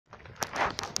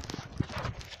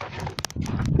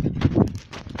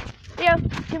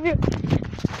Come here.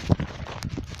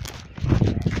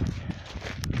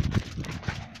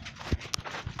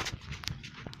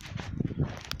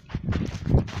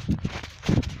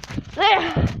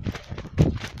 There.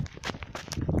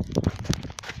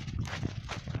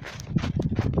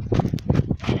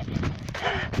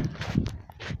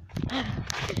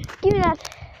 Give me that.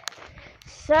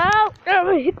 So, I'm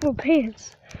gonna hit my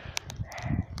pants.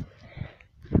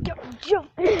 Jump.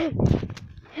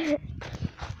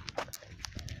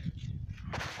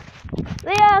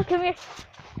 Leo, come here.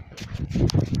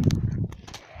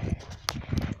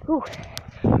 Ooh.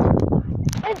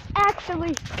 It's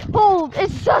actually cold.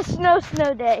 It's a snow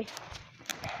day.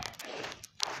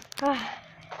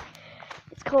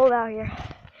 It's cold out here.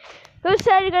 Who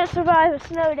said you're gonna survive a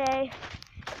snow day?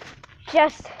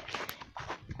 Just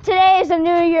today is the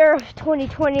new year of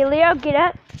 2020. Leo, get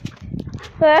up.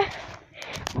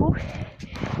 Ooh.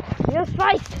 Leo,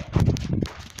 spice.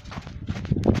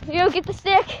 Leo, get the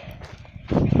stick.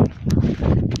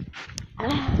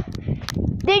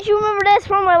 Did you remember this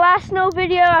from my last snow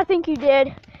video? I think you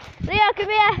did. Leo, come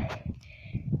here.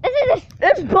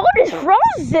 This boat is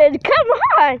frozen. Come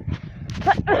on.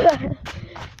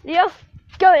 Leo,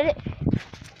 go in it.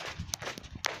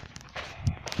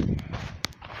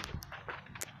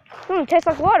 Tastes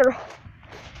like water.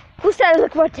 Who said I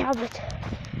look my tablet?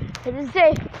 I didn't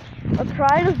say a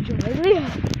pride of joy. Leo.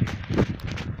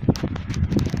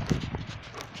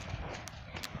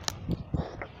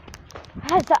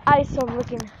 How's the ice I'm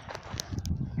looking?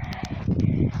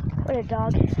 What a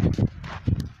dog.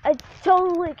 It's so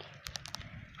like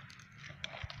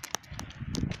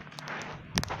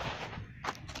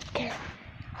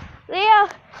Leo.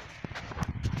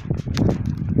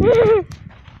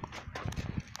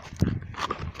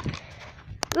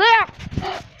 Leo.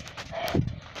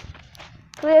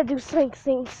 Leo, do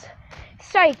things.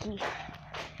 Psyche.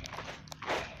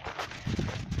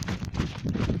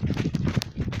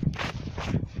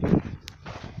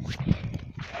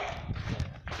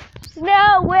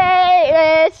 Snowing,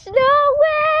 it's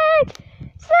snowing,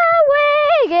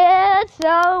 it's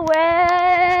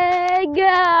snowing.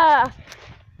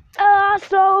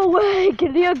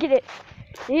 Snowing. Leo, get it.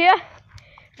 Yeah.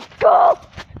 Go.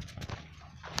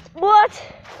 What?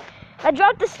 I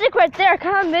dropped the stick right there. I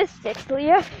kind of missed sticks,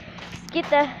 Leo. Let's get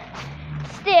the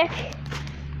stick.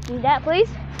 Need that, please?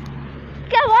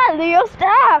 Come on, Leo,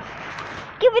 stop.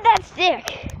 Give me that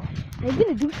stick. I'm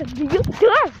gonna do something. Leo,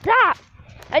 stop.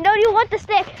 I know you want the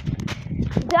stick.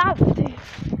 Stop. Leo!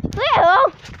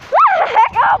 What the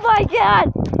heck? Oh my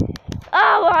god!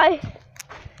 Oh my.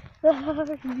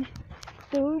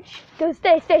 Don't. Go,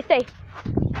 stay.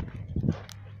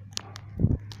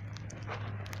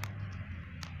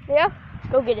 Leo,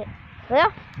 go get it.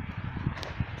 Leo?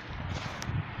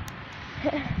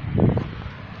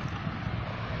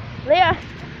 Leo?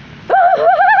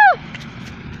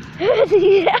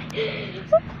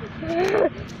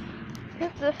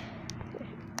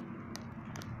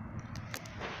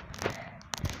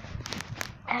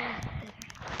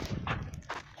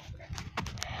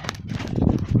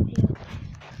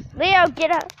 Leo,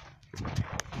 get up.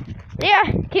 Leo,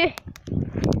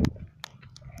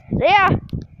 Leo,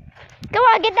 come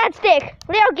on, get that stick.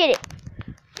 Leo, get it.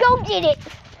 Go get it.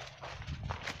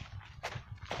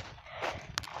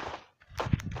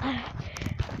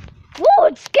 Whoa,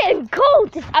 it's getting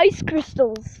cold. It's ice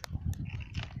crystals.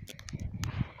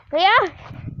 Leo,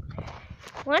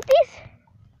 want these?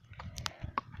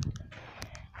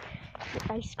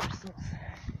 The ice crystals.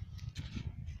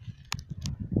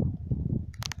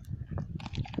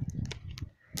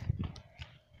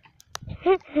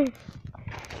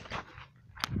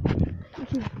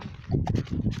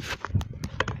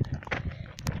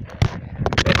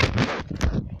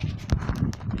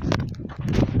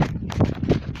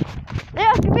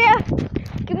 Leo, come here.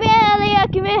 Come here, Leo,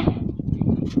 come here.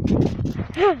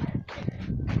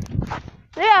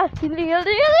 Leo.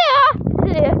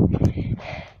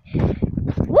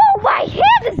 Whoa, my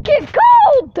hand is getting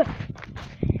cold.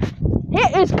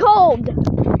 It is cold.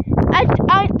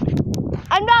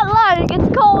 I'm not lying, it's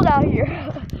cold out here.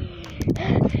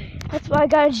 That's why I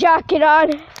got a jacket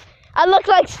on. I look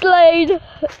like Slade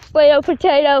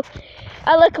Potato.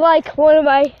 I look like one of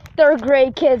my 3rd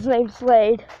grade kids named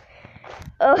Slade.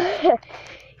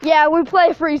 Yeah, we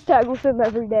play freeze tag with him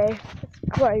every day.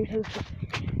 It's great.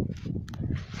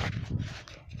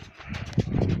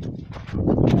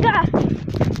 God.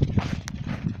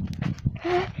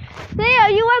 Leo,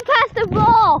 you went past the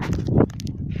ball.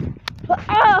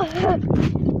 Oh,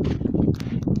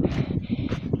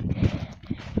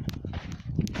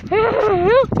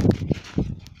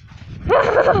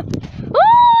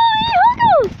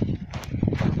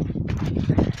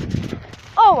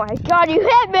 god, you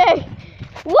hit me!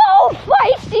 Whoa,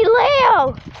 feisty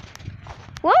Leo!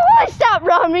 When will I stop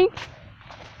running?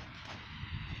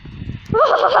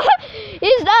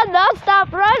 He's not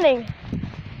stop running.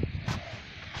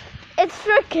 It's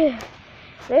freaking.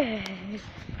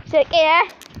 So, yeah.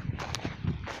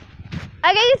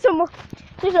 I gotta get some more.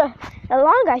 There's a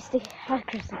long ice stick.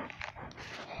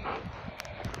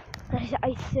 There's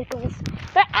icicles.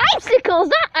 They're icicles,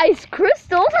 not ice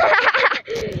crystals.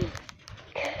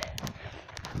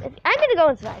 I'm gonna go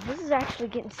inside. This is actually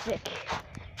getting sick.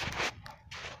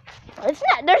 It's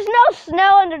not. There's no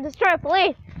snow under the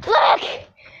trampoline. Look,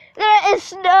 there is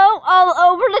snow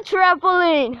all over the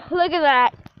trampoline. Look at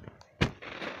that.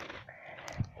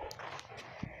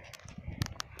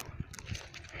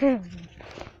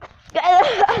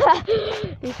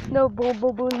 Snow,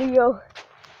 Leo.